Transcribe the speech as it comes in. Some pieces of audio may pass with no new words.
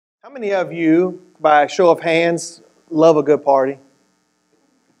How many of you, by a show of hands, love a good party?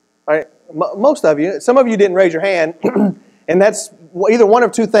 All right, most of you. Some of you didn't raise your hand, and that's either one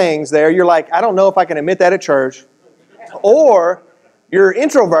of two things there. You're like, I don't know if I can admit that at church. Or you're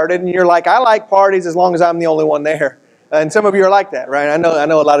introverted, and you're like, I like parties as long as I'm the only one there. And some of you are like that, right? I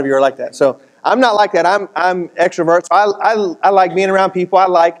know a lot of you are like that. So I'm not like that. I'm extrovert, so I like being around people. I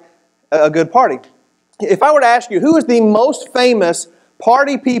like a good party. If I were to ask you, who is the most famous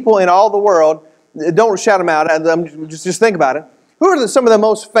party people in all the world, don't shout them out, just think about it. Who are some of the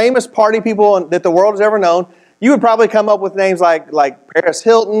most famous party people that the world has ever known? You would probably come up with names like Paris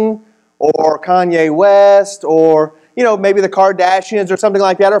Hilton or Kanye West or, maybe the Kardashians or something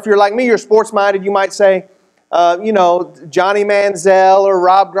like that. Or if you're like me, you're sports-minded, you might say, Johnny Manziel or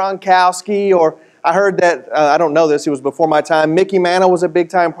Rob Gronkowski, or I heard that, I don't know this, it was before my time, Mickey Mantle was a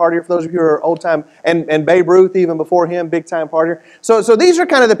big-time partier, for those of you who are old-time, and Babe Ruth, even before him, big-time partier. So these are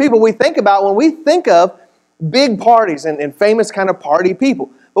kind of the people we think about when we think of big parties and famous kind of party people.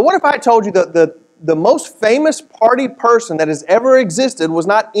 But what if I told you that the most famous party person that has ever existed was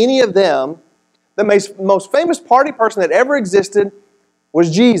not any of them? The most famous party person that ever existed was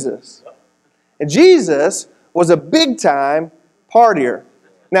Jesus. And Jesus was a big-time partier.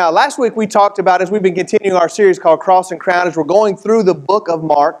 Now, last week we talked about, as we've been continuing our series called Cross and Crown, as we're going through the book of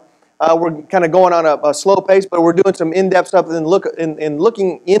Mark. We're kind of going on a slow pace, but we're doing some in-depth stuff in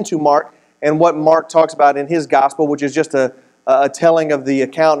looking into Mark and what Mark talks about in his gospel, which is just a telling of the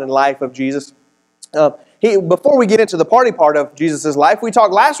account and life of Jesus. Before we get into the party part of Jesus' life, we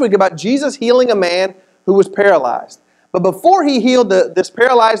talked last week about Jesus healing a man who was paralyzed. But before he healed this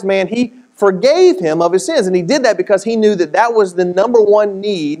paralyzed man, he forgave him of his sins. And he did that because he knew that that was the number one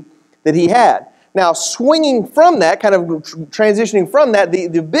need that he had. Now, swinging from that, kind of transitioning from that, the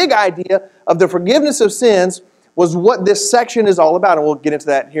big idea of the forgiveness of sins was what this section is all about. And we'll get into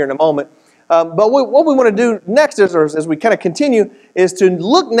that here in a moment. But what we want to do next is, or as we kind of continue, is to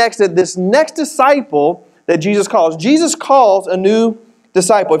look next at this next disciple that Jesus calls. Jesus calls a new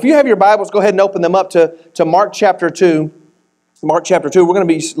disciple. If you have your Bibles, go ahead and open them up to Mark chapter 2. Mark chapter 2, we're going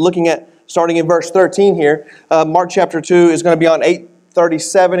to be looking at starting in verse 13 here. Mark chapter 2 is going to be on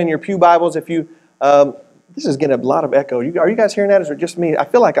 837 in your pew Bibles. If you, this is getting a lot of echo. Are you guys hearing that, or is it just me? I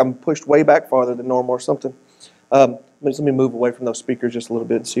feel like I'm pushed way back farther than normal or something. Let me move away from those speakers just a little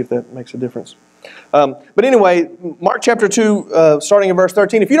bit and see if that makes a difference. But anyway, Mark chapter 2, starting in verse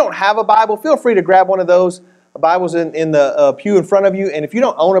 13. If you don't have a Bible, feel free to grab one of those Bibles in the pew in front of you. And if you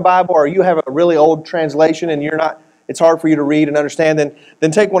don't own a Bible, or you have a really old translation and it's hard for you to read and understand,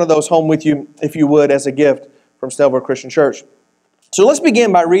 then take one of those home with you, if you would, as a gift from Snellville Christian Church. So let's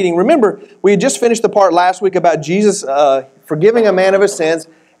begin by reading. Remember, we had just finished the part last week about Jesus forgiving a man of his sins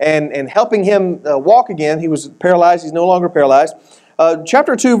and helping him walk again. He was paralyzed. He's no longer paralyzed.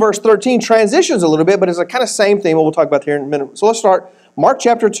 Chapter 2, verse 13 transitions a little bit, but it's a kind of same theme we'll talk about here in a minute. So let's start Mark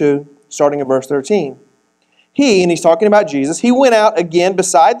chapter 2, starting at verse 13. And he's talking about Jesus, he went out again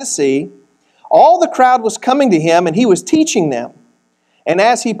beside the sea. All the crowd was coming to him, and he was teaching them. And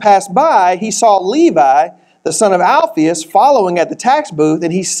as he passed by, he saw Levi, the son of Alphaeus, following at the tax booth,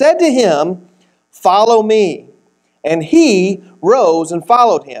 and he said to him, "Follow me." And he rose and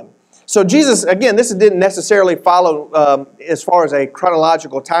followed him. So Jesus, again, this didn't necessarily follow as far as a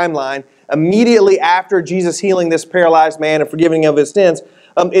chronological timeline. Immediately after Jesus healing this paralyzed man and forgiving him of his sins,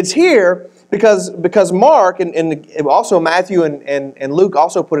 it's here because Mark and also Matthew and Luke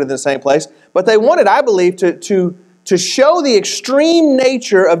also put it in the same place. But they wanted, I believe, to show the extreme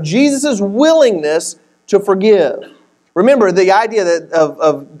nature of Jesus' willingness to forgive. Remember, the idea that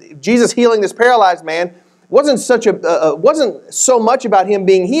of Jesus healing this paralyzed man wasn't so much about him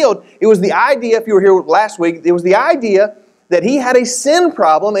being healed. It was the idea, if you were here last week, it was the idea that he had a sin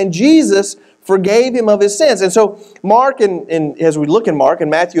problem and Jesus forgave him of his sins. And so Mark, and as we look in Mark, and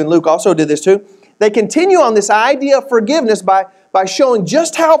Matthew and Luke also did this too, they continue on this idea of forgiveness by showing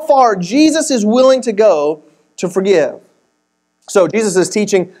just how far Jesus is willing to go to forgive. So Jesus is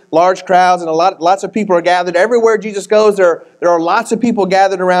teaching large crowds, and lots of people are gathered. Everywhere Jesus goes, there are lots of people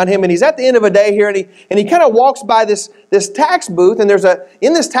gathered around him, and he's at the end of a day here, and he kind of walks by this tax booth, and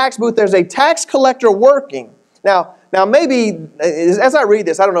in this tax booth there's a tax collector working. Now maybe as I read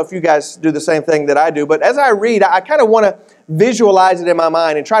this, I don't know if you guys do the same thing that I do, but as I read, I kind of want to visualize it in my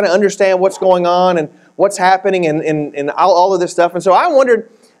mind and try to understand what's going on and what's happening and all of this stuff. And so I wondered,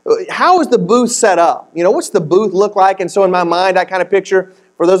 how is the booth set up? What's the booth look like? And so in my mind, I kind of picture,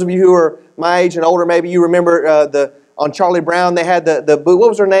 for those of you who are my age and older, maybe you remember on Charlie Brown, they had the booth. What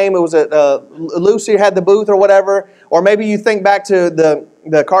was her name? It was Lucy had the booth or whatever. Or maybe you think back to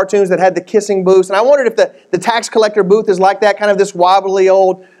the cartoons that had the kissing booths. And I wondered if the tax collector booth is like that, kind of this wobbly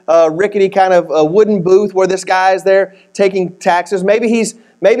old rickety kind of wooden booth where this guy is there taking taxes. Maybe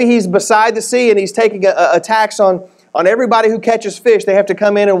he's beside the sea and he's taking a tax on everybody who catches fish. They have to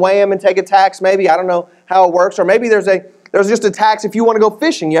come in and weigh them and take a tax. Maybe, I don't know how it works. Or maybe there's just a tax if you want to go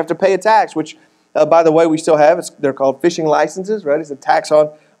fishing. You have to pay a tax, which, by the way, we still have. They're called fishing licenses, right? It's a tax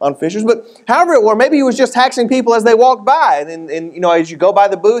on fishers. But however it were, maybe he was just taxing people as they walked by. And as you go by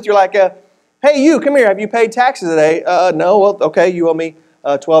the booth, you're like, hey, you, come here. Have you paid taxes today? No. Well, okay, you owe me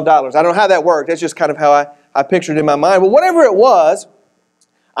 $12. I don't know how that worked. That's just kind of how I pictured it in my mind. But whatever it was,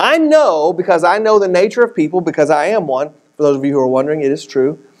 I know, because I know the nature of people, because I am one. For those of you who are wondering, it is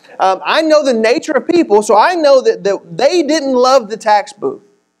true. I know the nature of people, so I know that they didn't love the tax booth.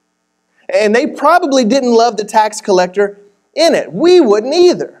 And they probably didn't love the tax collector in it. We wouldn't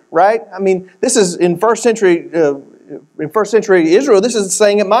either, right? I mean, this is in first century Israel, this is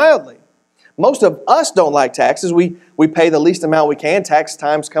saying it mildly. Most of us don't like taxes. We pay the least amount we can. Tax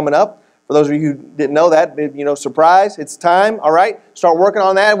time's coming up. For those of you who didn't know that, surprise, it's time, all right? Start working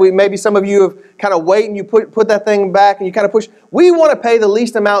on that. Maybe some of you have kind of wait and you put that thing back and you kind of push. We want to pay the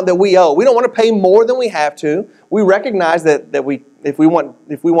least amount that we owe. We don't want to pay more than we have to. We recognize that if we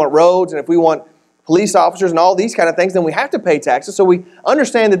want roads and if we want police officers and all these kind of things, then we have to pay taxes. So we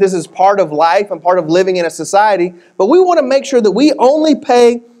understand that this is part of life and part of living in a society, but we want to make sure that we only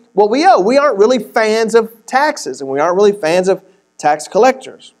pay what we owe. We aren't really fans of taxes and we aren't really fans of tax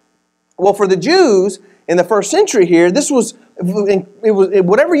collectors. Well, for the Jews in the first century here, it was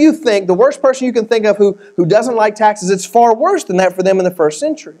whatever you think, the worst person you can think of who doesn't like taxes, it's far worse than that for them in the first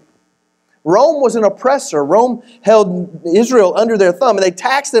century. Rome was an oppressor. Rome held Israel under their thumb, and they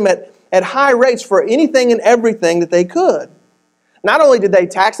taxed them at high rates for anything and everything that they could. Not only did they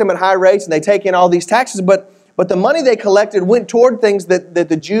tax them at high rates and they take in all these taxes, but the money they collected went toward things that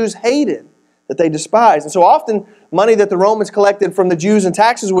the Jews hated, that they despised. And so often money that the Romans collected from the Jews in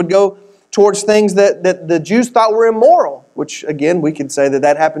taxes would go towards things that the Jews thought were immoral, which again, we could say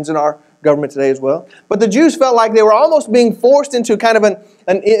that happens in our government today as well. But the Jews felt like they were almost being forced into kind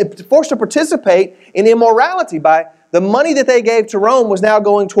of forced to participate in immorality by the money that they gave to Rome was now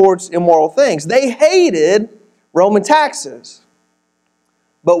going towards immoral things. They hated Roman taxes.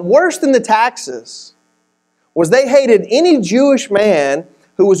 But worse than the taxes was they hated any Jewish man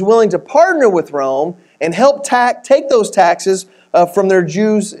who was willing to partner with Rome and help take those taxes from their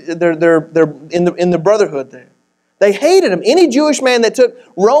Jews, in the brotherhood there. They hated him. Any Jewish man that took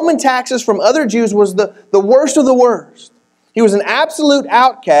Roman taxes from other Jews was the worst of the worst. He was an absolute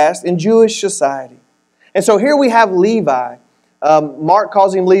outcast in Jewish society. And so here we have Levi. Mark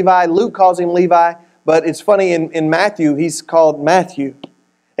calls him Levi, Luke calls him Levi, but it's funny in Matthew, he's called Matthew.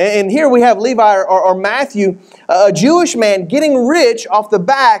 And here we have Levi or Matthew, a Jewish man getting rich off the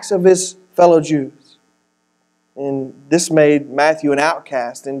backs of his fellow Jews. And this made Matthew an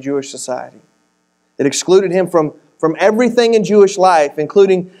outcast in Jewish society. It excluded him from everything in Jewish life,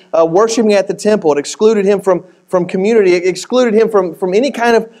 including worshiping at the temple. It excluded him from community. It excluded him from any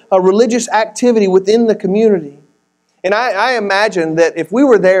kind of religious activity within the community. And I imagine that if we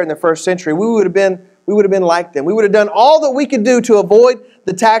were there in the first century, we would have been like them. We would have done all that we could do to avoid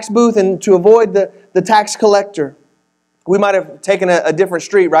the tax booth and to avoid the tax collector. We might have taken a different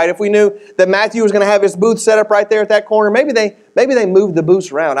street, right? If we knew that Matthew was going to have his booth set up right there at that corner, maybe they moved the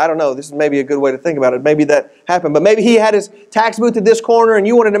booths around. I don't know. This is maybe a good way to think about it. Maybe that happened. But maybe he had his tax booth at this corner and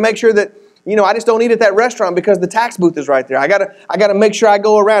you wanted to make sure that, I just don't eat at that restaurant because the tax booth is right there. I gotta make sure I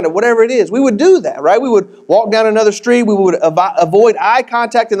go around it. Whatever it is, we would do that, right? We would walk down another street. We would avoid eye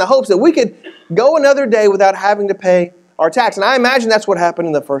contact in the hopes that we could go another day without having to pay our tax. And I imagine that's what happened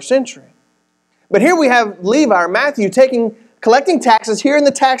in the first century. But here we have Levi or Matthew collecting taxes here in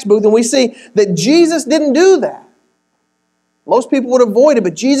the tax booth, and we see that Jesus didn't do that. Most people would avoid it,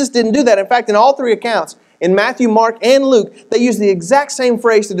 but Jesus didn't do that. In fact, in all three accounts, in Matthew, Mark, and Luke, they use the exact same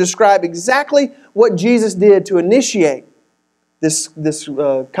phrase to describe exactly what Jesus did to initiate this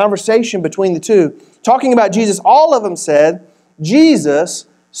conversation between the two. Talking about Jesus, all of them said, Jesus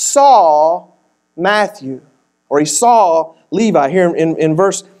saw Matthew, or he saw Levi. Here in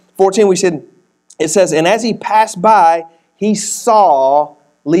verse 14, it says, and as he passed by, he saw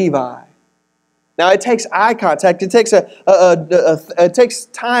Levi. Now it takes eye contact. It takes it takes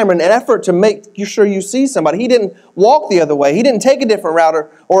time and an effort to make sure you see somebody. He didn't walk the other way. He didn't take a different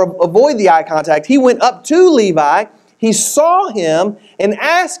route or avoid the eye contact. He went up to Levi. He saw him and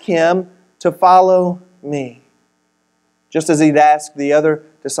asked him to follow me. Just as he'd asked the other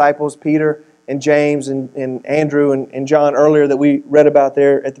disciples, Peter and James and Andrew and John earlier that we read about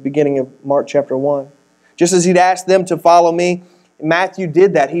there at the beginning of Mark chapter 1. Just as he'd asked them to follow me, Matthew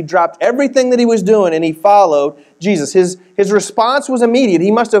did that. He dropped everything that he was doing and he followed Jesus. His response was immediate.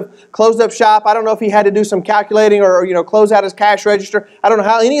 He must have closed up shop. I don't know if he had to do some calculating or close out his cash register. I don't know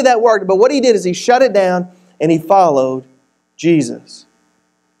how any of that worked, but what he did is he shut it down and he followed Jesus.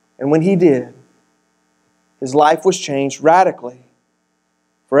 And when he did, his life was changed radically,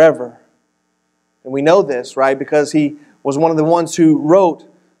 forever. And we know this, right? Because he was one of the ones who wrote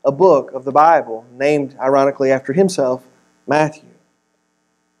a book of the Bible, named, ironically, after himself, Matthew.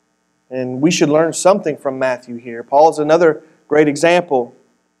 And we should learn something from Matthew here. Paul is another great example.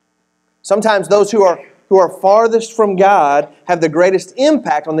 Sometimes those who are farthest from God have the greatest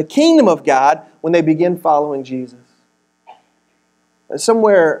impact on the kingdom of God when they begin following Jesus.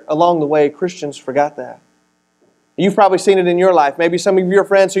 Somewhere along the way, Christians forgot that. You've probably seen it in your life. Maybe some of your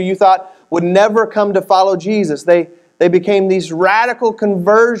friends who you thought would never come to follow Jesus, they became these radical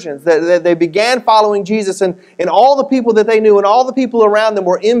conversions. They began following Jesus, and all the people that they knew and all the people around them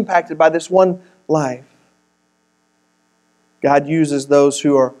were impacted by this one life. God uses those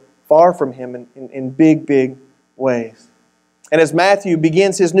who are far from Him in big, big ways. And as Matthew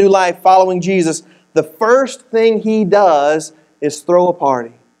begins his new life following Jesus, the first thing he does is throw a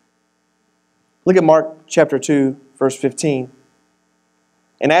party. Look at Mark chapter 2, verse 15.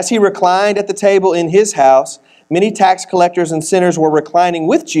 And as he reclined at the table in his house, many tax collectors and sinners were reclining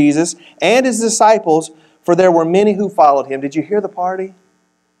with Jesus and his disciples, for there were many who followed him. Did you hear the party?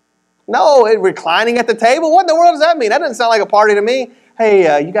 No, reclining at the table? What in the world does that mean? That doesn't sound like a party to me.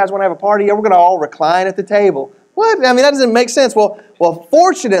 Hey, you guys want to have a party? Yeah, we're going to all recline at the table. What? I mean, that doesn't make sense. Well,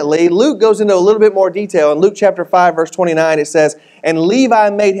 fortunately, Luke goes into a little bit more detail. In Luke chapter 5, verse 29, it says, And Levi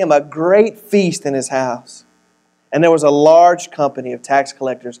made him a great feast in his house. And there was a large company of tax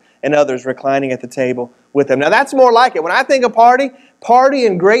collectors and others reclining at the table with him. Now that's more like it. When I think of party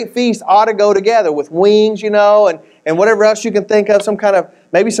and great feast ought to go together with wings, and whatever else you can think of, some kind of,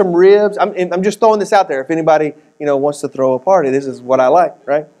 maybe some ribs. I'm just throwing this out there. If anybody, wants to throw a party, this is what I like,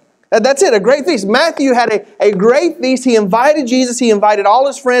 right? That's it, a great feast. Matthew had a great feast. He invited Jesus. He invited all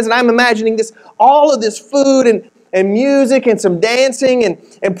his friends. And I'm imagining all of this food and music and some dancing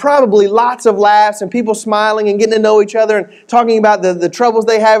and probably lots of laughs and people smiling and getting to know each other and talking about the troubles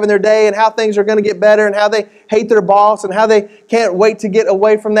they have in their day and how things are going to get better and how they hate their boss and how they can't wait to get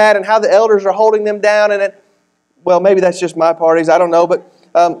away from that and how the elders are holding them down. Well, maybe that's just my parties. I don't know. But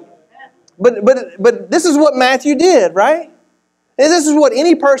this is what Matthew did, right? And this is what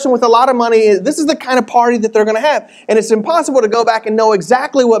any person with a lot of money, this is the kind of party that they're going to have. And it's impossible to go back and know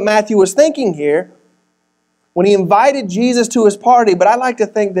exactly what Matthew was thinking here when he invited Jesus to his party, but I like to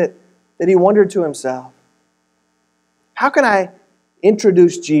think that he wondered to himself, how can I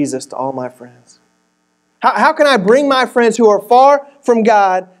introduce Jesus to all my friends? How can I bring my friends who are far from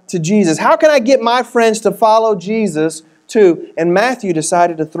God to Jesus? How can I get my friends to follow Jesus too? And Matthew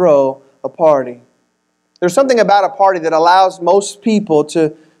decided to throw a party. There's something about a party that allows most people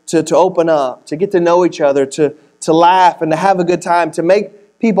to open up, to get to know each other, to laugh and to have a good time, to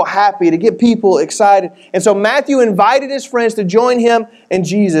make people happy, to get people excited. And so Matthew invited his friends to join him and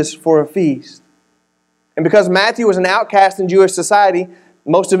Jesus for a feast. And because Matthew was an outcast in Jewish society,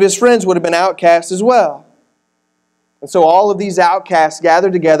 most of his friends would have been outcasts as well. And so all of these outcasts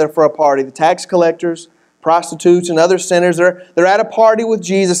gathered together for a party. The tax collectors, prostitutes, and other sinners, they're at a party with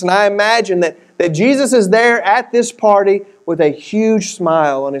Jesus. And I imagine that Jesus is there at this party with a huge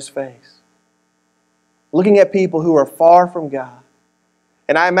smile on his face, looking at people who are far from God.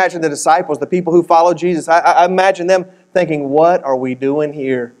 And I imagine the disciples, the people who follow Jesus, I imagine them thinking, what are we doing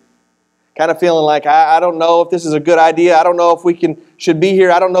here? Kind of feeling like, I don't know if this is a good idea. I don't know if we should be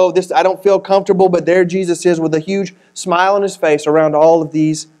here. I don't know if this, I don't feel comfortable. But there Jesus is with a huge smile on his face around all of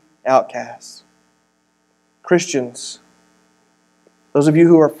these outcasts. Christians, those of you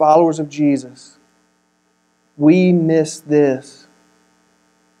who are followers of Jesus, we miss this.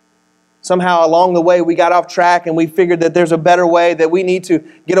 Somehow along the way we got off track and we figured that there's a better way, that we need to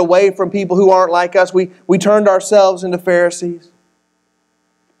get away from people who aren't like us. We turned ourselves into Pharisees.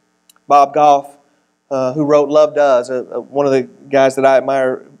 Bob Goff, who wrote Love Does, one of the guys that I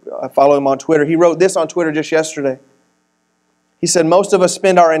admire, I follow him on Twitter. He wrote this on Twitter just yesterday. He said, most of us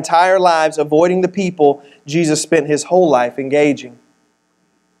spend our entire lives avoiding the people Jesus spent his whole life engaging.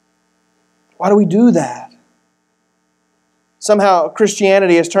 Why do we do that? Somehow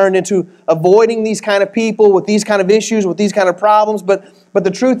Christianity has turned into avoiding these kind of people with these kind of issues, with these kind of problems. But the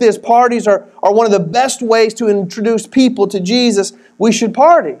truth is, parties are one of the best ways to introduce people to Jesus. We should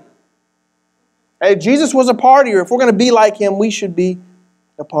party. If Jesus was a partier, if we're going to be like him, we should be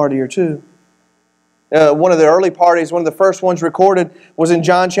a partier too. One of the early parties, one of the first ones recorded, was in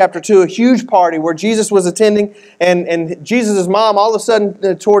John chapter 2, a huge party where Jesus was attending, and Jesus' mom, all of a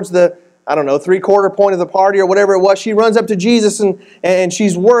sudden, towards the, I don't know, three-quarter point of the party or whatever it was, she runs up to Jesus, and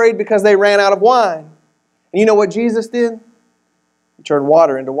she's worried because they ran out of wine. And you know what Jesus did? He turned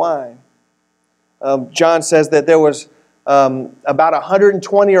water into wine. John says that there was about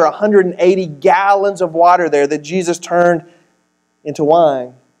 120 or 180 gallons of water there that Jesus turned into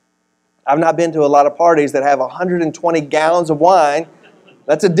wine. I've not been to a lot of parties that have 120 gallons of wine.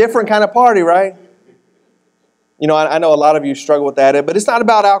 That's a different kind of party, right? You know, I know a lot of you struggle with that, but it's not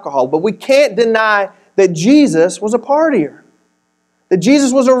about alcohol. But we can't deny that Jesus was a partier. That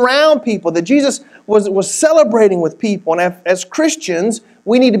Jesus was around people. That Jesus was celebrating with people. And as Christians,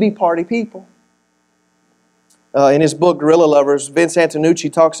 we need to be party people. In his book, Gorilla Lovers, Vince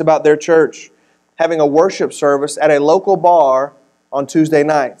Antonucci talks about their church having a worship service at a local bar on Tuesday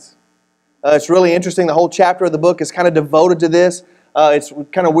nights. It's really interesting. The whole chapter of the book is kind of devoted to this. It's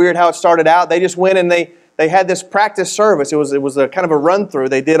kind of weird how it started out. They just went and they had this practice service. It was a kind of a run through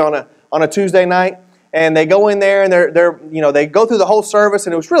they did on a Tuesday night, and they go in there and they go through the whole service,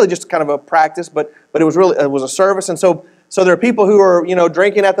 and it was really just kind of a practice, but it was a service. And so there are people who are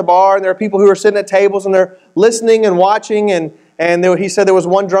drinking at the bar, and there are people who are sitting at tables and they're listening and watching. He said there was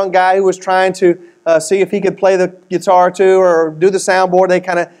one drunk guy who was trying to see if he could play the guitar too or do the soundboard. They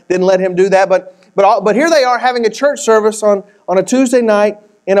kind of didn't let him do that. But here they are having a church service on a Tuesday night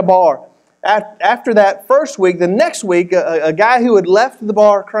in a bar. After that first week, the next week, a guy who had left the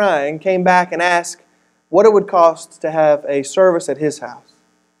bar crying came back and asked what it would cost to have a service at his house.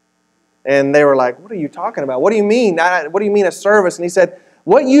 And they were like, "What are you talking about? What do you mean? What do you mean a service?" And he said,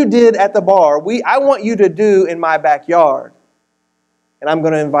 "What you did at the bar, I want you to do in my backyard. And I'm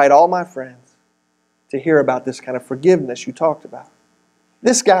going to invite all my friends to hear about this kind of forgiveness you talked about."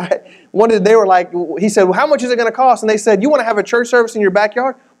 This guy he said, "Well, how much is it going to cost?" And they said, "You want to have a church service in your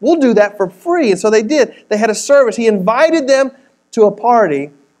backyard? We'll do that for free." And so they did. They had a service. He invited them to a party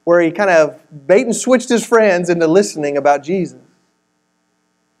where he kind of bait and switched his friends into listening about Jesus.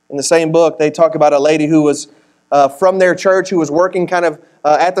 In the same book, they talk about a lady who was from their church who was working kind of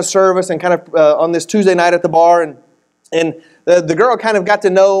at the service and kind of on this Tuesday night at the bar. And the girl kind of got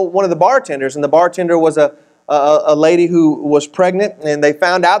to know one of the bartenders. And the bartender was a lady who was pregnant. And they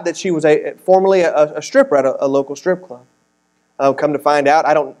found out that she was formerly a stripper at a local strip club. Come to find out,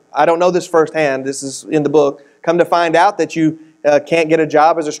 I don't know this firsthand. This is in the book. Come to find out that you can't get a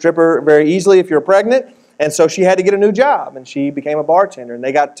job as a stripper very easily if you're pregnant. And so she had to get a new job, and she became a bartender. And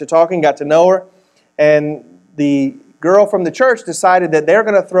they got to talking, got to know her. And the girl from the church decided that they're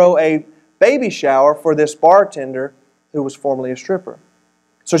going to throw a baby shower for this bartender who was formerly a stripper.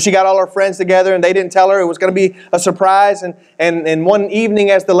 So she got all her friends together, and they didn't tell her. It was going to be a surprise. And one evening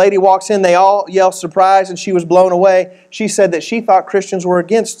as the lady walks in, they all yell surprise, and she was blown away. She said that she thought Christians were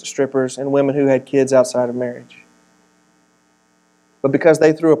against strippers and women who had kids outside of marriage. But because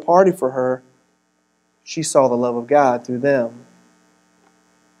they threw a party for her, she saw the love of God through them.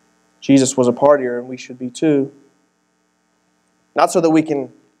 Jesus was a partier, and we should be too. Not so that we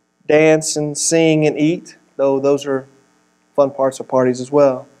can dance and sing and eat, though those are fun parts of parties as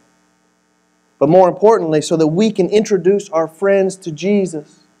well. But more importantly, so that we can introduce our friends to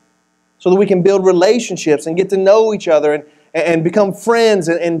Jesus. So that we can build relationships and get to know each other and become friends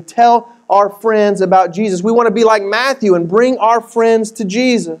and tell our friends about Jesus. We want to be like Matthew and bring our friends to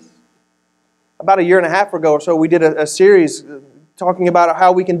Jesus. About a year and a half ago or so, we did a series talking about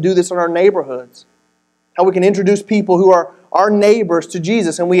how we can do this in our neighborhoods. How we can introduce people who are our neighbors to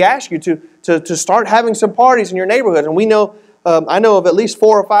Jesus. And we ask you to start having some parties in your neighborhood. And we know, I know of at least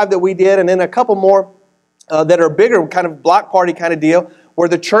 4 or 5 that we did, and then a couple more that are bigger, kind of block party kind of deal, where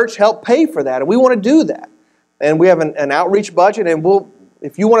the church helped pay for that. And we want to do that. And we have an outreach budget, and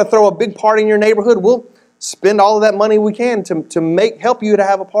if you want to throw a big party in your neighborhood, we'll spend all of that money we can to help you to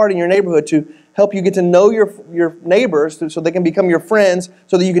have a party in your neighborhood, to help you get to know your neighbors so they can become your friends,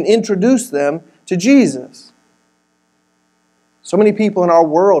 so that you can introduce them to Jesus. So many people in our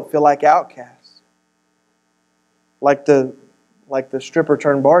world feel like outcasts, like the stripper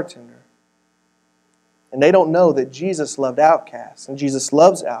turned bartender. And they don't know that Jesus loved outcasts, and Jesus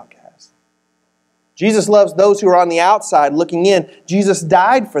loves outcasts. Jesus loves those who are on the outside looking in. Jesus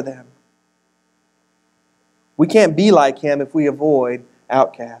died for them. We can't be like Him if we avoid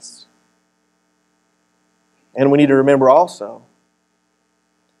outcasts. And we need to remember also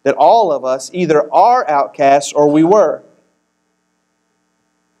that all of us either are outcasts or we were.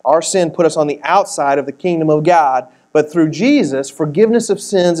 Our sin put us on the outside of the kingdom of God, but through Jesus, forgiveness of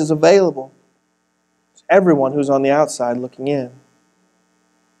sins is available to everyone who's on the outside looking in.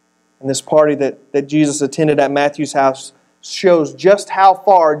 And this party that Jesus attended at Matthew's house shows just how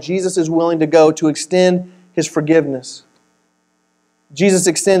far Jesus is willing to go to extend His forgiveness. Jesus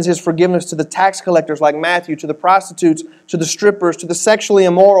extends His forgiveness to the tax collectors like Matthew, to the prostitutes, to the strippers, to the sexually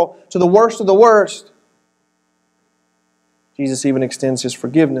immoral, to the worst of the worst. Jesus even extends His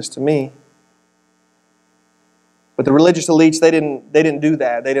forgiveness to me. But the religious elites, they didn't do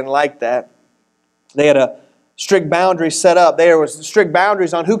that. They didn't like that. They had a strict boundaries set up. There was strict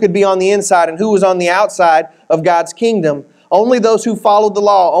boundaries on who could be on the inside and who was on the outside of God's kingdom. Only those who followed the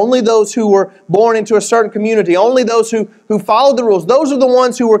law, only those who were born into a certain community, only those who followed the rules. Those are the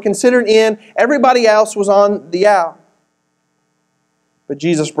ones who were considered in. Everybody else was on the out. But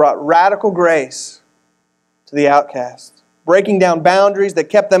Jesus brought radical grace to the outcasts, breaking down boundaries that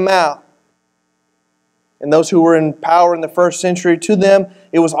kept them out. And those who were in power in the first century, to them,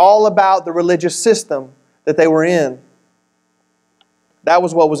 it was all about the religious system that they were in. That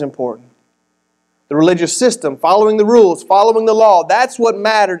was what was important. The religious system, following the rules, following the law, that's what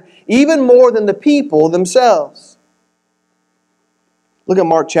mattered even more than the people themselves. Look at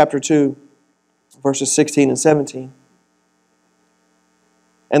Mark chapter 2, verses 16 and 17.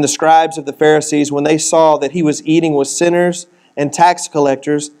 And the scribes of the Pharisees, when they saw that He was eating with sinners and tax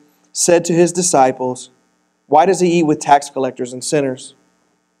collectors, said to His disciples, "Why does He eat with tax collectors and sinners?"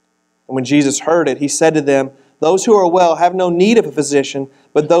 And when Jesus heard it, He said to them, "Those who are well have no need of a physician,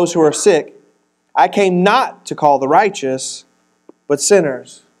 but those who are sick. I came not to call the righteous, but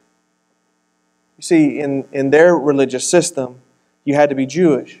sinners." You see, in their religious system, you had to be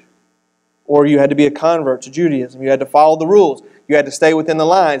Jewish, or you had to be a convert to Judaism. You had to follow the rules. You had to stay within the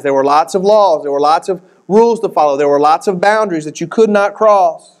lines. There were lots of laws. There were lots of rules to follow. There were lots of boundaries that you could not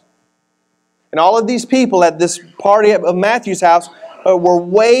cross. And all of these people at this party of Matthew's house were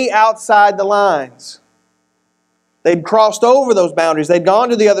way outside the lines. They'd crossed over those boundaries. They'd gone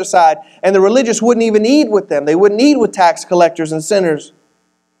to the other side. And the religious wouldn't even eat with them. They wouldn't eat with tax collectors and sinners.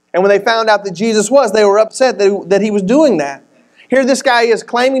 And when they found out that Jesus was, they were upset that He was doing that. Here this guy is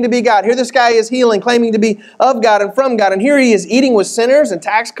claiming to be God. Here this guy is healing, claiming to be of God and from God. And here He is eating with sinners and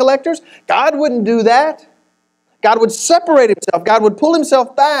tax collectors. God wouldn't do that. God would separate Himself. God would pull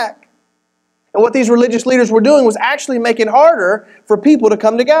Himself back. And what these religious leaders were doing was actually making it harder for people to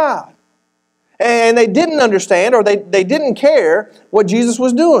come to God. And they didn't understand, or they didn't care what Jesus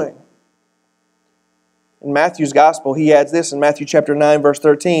was doing. In Matthew's Gospel, he adds this in Matthew chapter 9, verse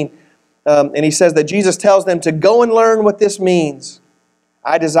 13. And he says that Jesus tells them to go and learn what this means.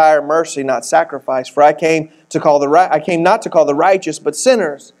 "I desire mercy, not sacrifice, for I came not to call the righteous, but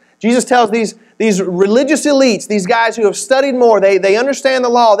sinners." Jesus tells these religious elites, these guys who have studied more, they understand the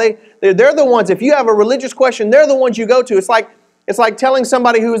law. They're the ones. If you have a religious question, they're the ones you go to. It's like telling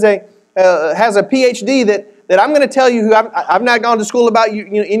somebody who is has a PhD that I'm going to tell you who I've not gone to school about you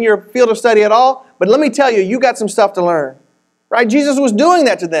in your field of study at all, but let me tell you, you got some stuff to learn. Right? Jesus was doing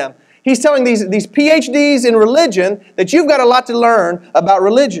that to them. He's telling these PhDs in religion that you've got a lot to learn about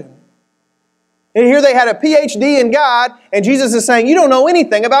religion. And here they had a PhD in God, and Jesus is saying, you don't know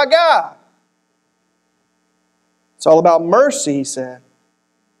anything about God. It's all about mercy, He said.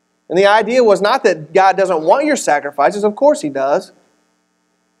 And the idea was not that God doesn't want your sacrifices. Of course He does.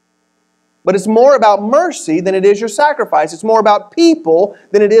 But it's more about mercy than it is your sacrifice. It's more about people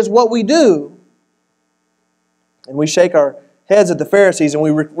than it is what we do. And we shake our heads at the Pharisees and we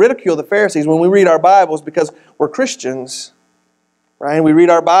ridicule the Pharisees when we read our Bibles because we're Christians. Right? We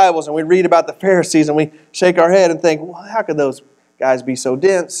read our Bibles and we read about the Pharisees and we shake our head and think, well, how could those guys be so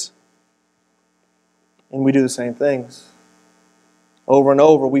dense? And we do the same things. Over and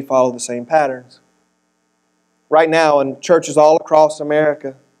over, we follow the same patterns. Right now, in churches all across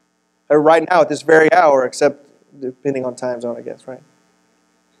America, or right now at this very hour, except depending on time zone, I guess, right?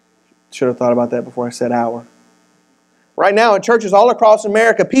 Should have thought about that before I said hour. Right now, in churches all across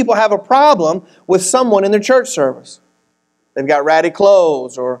America, people have a problem with someone in their church service. They've got ratty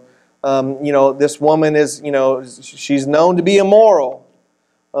clothes, or this woman is, she's known to be immoral.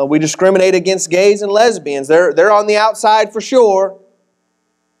 We discriminate against gays and lesbians. They're on the outside for sure.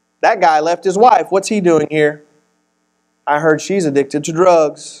 That guy left his wife. What's he doing here? I heard she's addicted to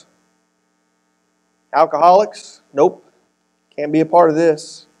drugs. Alcoholics? Nope. Can't be a part of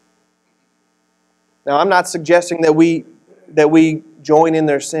this. Now, I'm not suggesting that we join in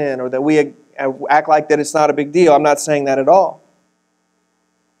their sin or that we act like that it's not a big deal. I'm not saying that at all.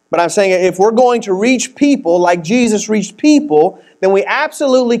 But I'm saying if we're going to reach people like Jesus reached people, then we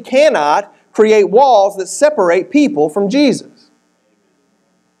absolutely cannot create walls that separate people from Jesus.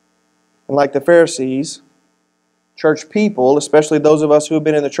 And like the Pharisees, church people, especially those of us who have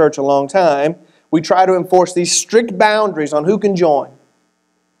been in the church a long time, we try to enforce these strict boundaries on who can join,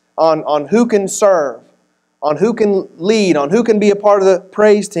 on who can serve, on who can lead, on who can be a part of the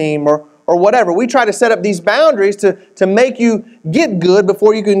praise team or whatever. We try to set up these boundaries to make you get good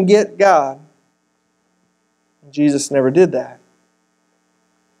before you can get God. Jesus never did that.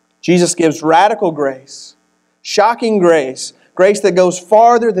 Jesus gives radical grace, shocking grace, grace that goes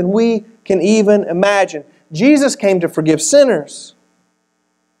farther than we can even imagine. Jesus came to forgive sinners.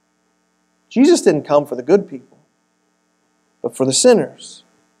 Jesus didn't come for the good people, but for the sinners.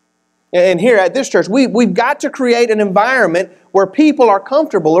 And here at this church, we've got to create an environment where people are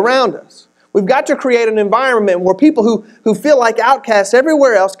comfortable around us. We've got to create an environment where people who feel like outcasts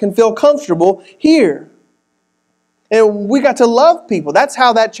everywhere else can feel comfortable here. And we got to love people. That's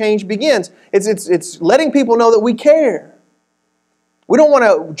how that change begins. It's letting people know that we care. We don't want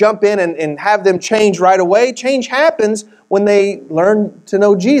to jump in and have them change right away. Change happens when they learn to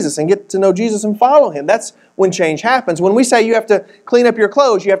know Jesus and get to know Jesus and follow Him. That's when change happens. When we say you have to clean up your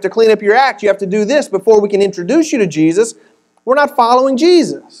clothes, you have to clean up your act, you have to do this before we can introduce you to Jesus, we're not following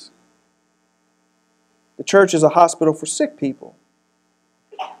Jesus. The church is a hospital for sick people.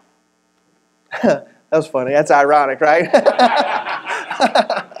 That was funny. That's ironic, right?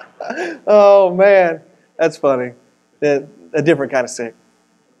 Oh, man. That's funny. A different kind of sick.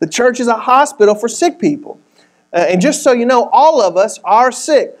 The church is a hospital for sick people. And just so you know, all of us are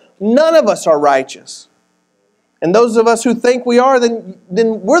sick. None of us are righteous. And those of us who think we are, then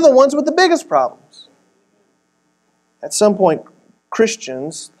we're the ones with the biggest problems. At some point,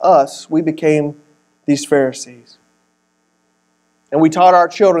 Christians, us, we became these Pharisees. And we taught our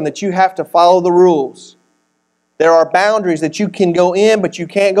children that you have to follow the rules. There are boundaries that you can go in, but you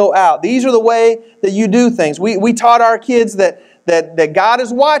can't go out. These are the way that you do things. We taught our kids that God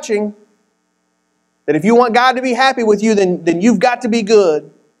is watching, that if you want God to be happy with you, then you've got to be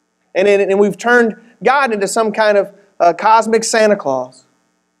good. And we've turned God into some kind of cosmic Santa Claus.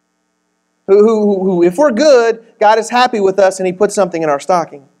 Who, if we're good, God is happy with us and He puts something in our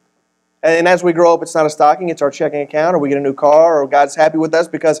stocking. And as we grow up, it's not a stocking, it's our checking account, or we get a new car, or God's happy with us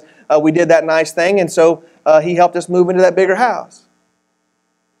because we did that nice thing, and so He helped us move into that bigger house.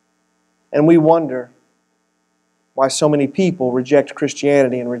 And we wonder why so many people reject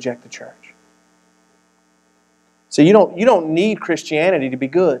Christianity and reject the church. So you don't need Christianity to be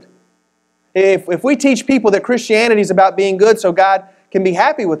good. If we teach people that Christianity is about being good so God can be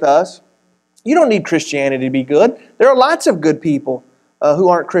happy with us, you don't need Christianity to be good. There are lots of good people who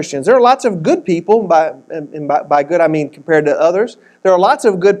aren't Christians. There are lots of good people, by good I mean compared to others. There are lots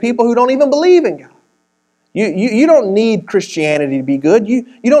of good people who don't even believe in God. You don't need Christianity to be good. You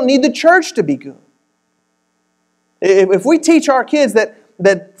don't need the church to be good. If we teach our kids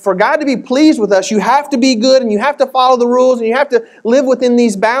that for God to be pleased with us, you have to be good and you have to follow the rules and you have to live within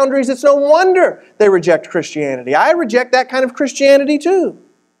these boundaries, it's no wonder they reject Christianity. I reject that kind of Christianity too.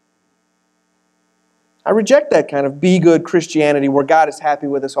 I reject that kind of be good Christianity where God is happy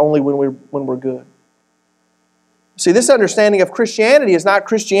with us only when we're good. See, this understanding of Christianity is not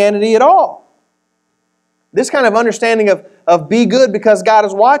Christianity at all. This kind of understanding of be good because God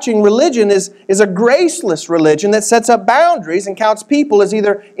is watching religion is a graceless religion that sets up boundaries and counts people as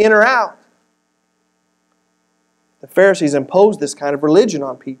either in or out. The Pharisees imposed this kind of religion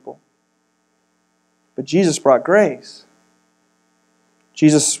on people. But Jesus brought grace.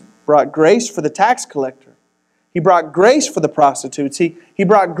 Jesus brought grace for the tax collector. He brought grace for the prostitutes. He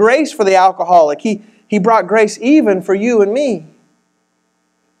brought grace for the alcoholic. He brought grace even for you and me.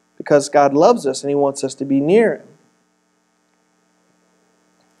 Because God loves us and He wants us to be near Him.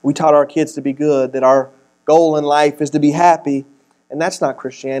 We taught our kids to be good, that our goal in life is to be happy, and that's not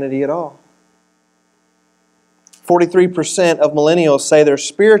Christianity at all. 43% of millennials say they're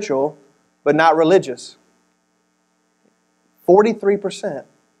spiritual, but not religious. 43%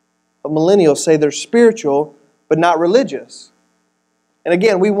 of millennials say they're spiritual, but not religious. And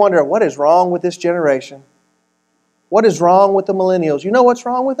again, we wonder, what is wrong with this generation? What is wrong with the millennials? You know what's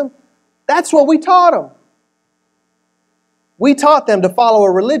wrong with them? That's what we taught them. We taught them to follow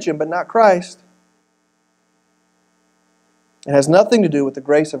a religion, but not Christ. It has nothing to do with the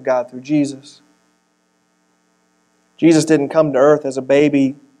grace of God through Jesus. Jesus didn't come to earth as a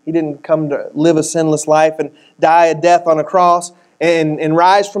baby. He didn't come to live a sinless life and die a death on a cross and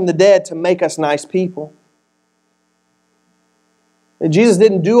rise from the dead to make us nice people. And Jesus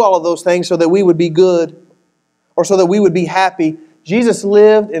didn't do all of those things so that we would be good or so that we would be happy. Jesus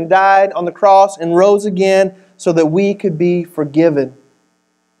lived and died on the cross and rose again so that we could be forgiven.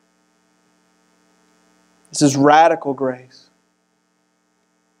 This is radical grace.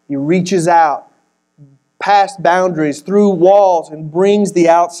 He reaches out past boundaries, through walls, and brings the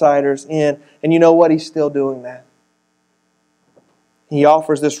outsiders in. And you know what? He's still doing that. He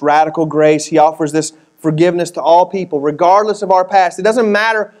offers this radical grace. He offers this forgiveness to all people, regardless of our past. It doesn't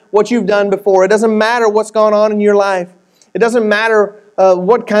matter what you've done before. It doesn't matter what's gone on in your life. It doesn't matter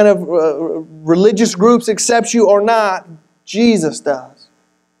what kind of religious groups accept you or not. Jesus does.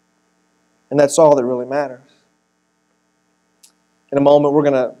 And that's all that really matters. In a moment, we're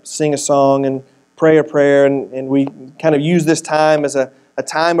going to sing a song and pray a prayer, and we kind of use this time as a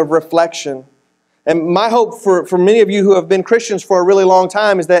time of reflection. And my hope for many of you who have been Christians for a really long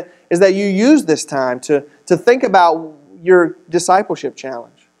time is that you use this time to think about your discipleship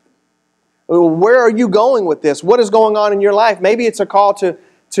challenge. Where are you going with this? What is going on in your life? Maybe it's a call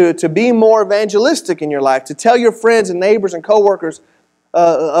to be more evangelistic in your life, to tell your friends and neighbors and coworkers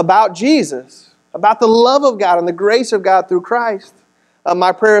about Jesus, about the love of God and the grace of God through Christ.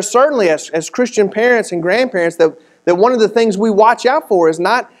 My prayer is certainly as Christian parents and grandparents that one of the things we watch out for is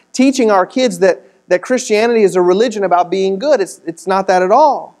not teaching our kids that Christianity is a religion about being good. It's not that at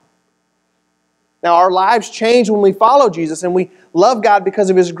all. Now, our lives change when we follow Jesus, and we love God because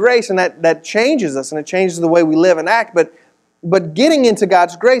of His grace, and that changes us, and it changes the way we live and act. But getting into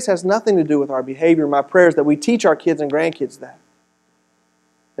God's grace has nothing to do with our behavior. My prayer is that we teach our kids and grandkids that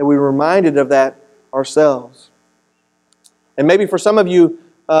we're reminded of that ourselves. And maybe for some of you,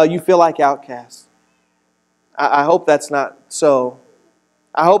 you feel like outcasts. I hope that's not so.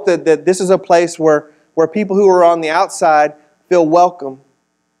 I hope that this is a place where people who are on the outside feel welcome,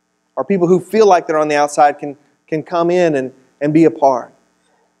 or people who feel like they're on the outside can come in and be a part.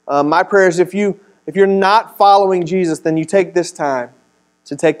 My prayer is if you're not following Jesus, then you take this time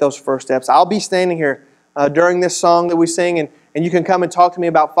to take those first steps. I'll be standing here during this song that we sing, and you can come and talk to me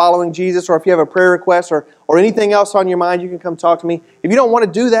about following Jesus, or if you have a prayer request or anything else on your mind, you can come talk to me. If you don't want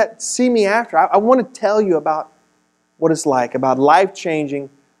to do that, see me after. I want to tell you about what it's like, about life-changing,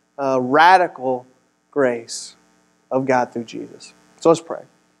 radical grace of God through Jesus. So let's pray.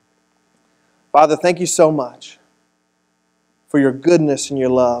 Father, thank you so much for your goodness and your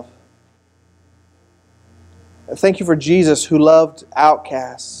love. Thank you for Jesus who loved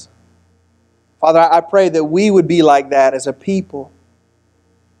outcasts. Father, I pray that we would be like that as a people.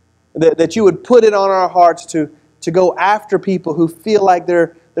 That you would put it on our hearts to go after people who feel like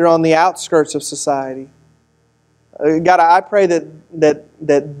they're on the outskirts of society. God, I pray that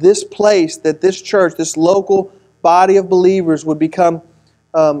this place, that this church, this local body of believers would become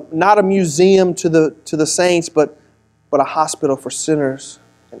not a museum to the saints, but a hospital for sinners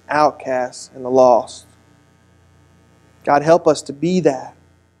and outcasts and the lost. God, help us to be that.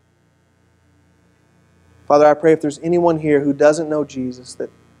 Father, I pray if there's anyone here who doesn't know Jesus, that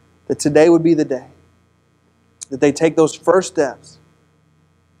today would be the day that they take those first steps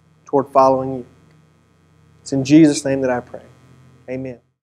toward following you. It's in Jesus' name that I pray. Amen.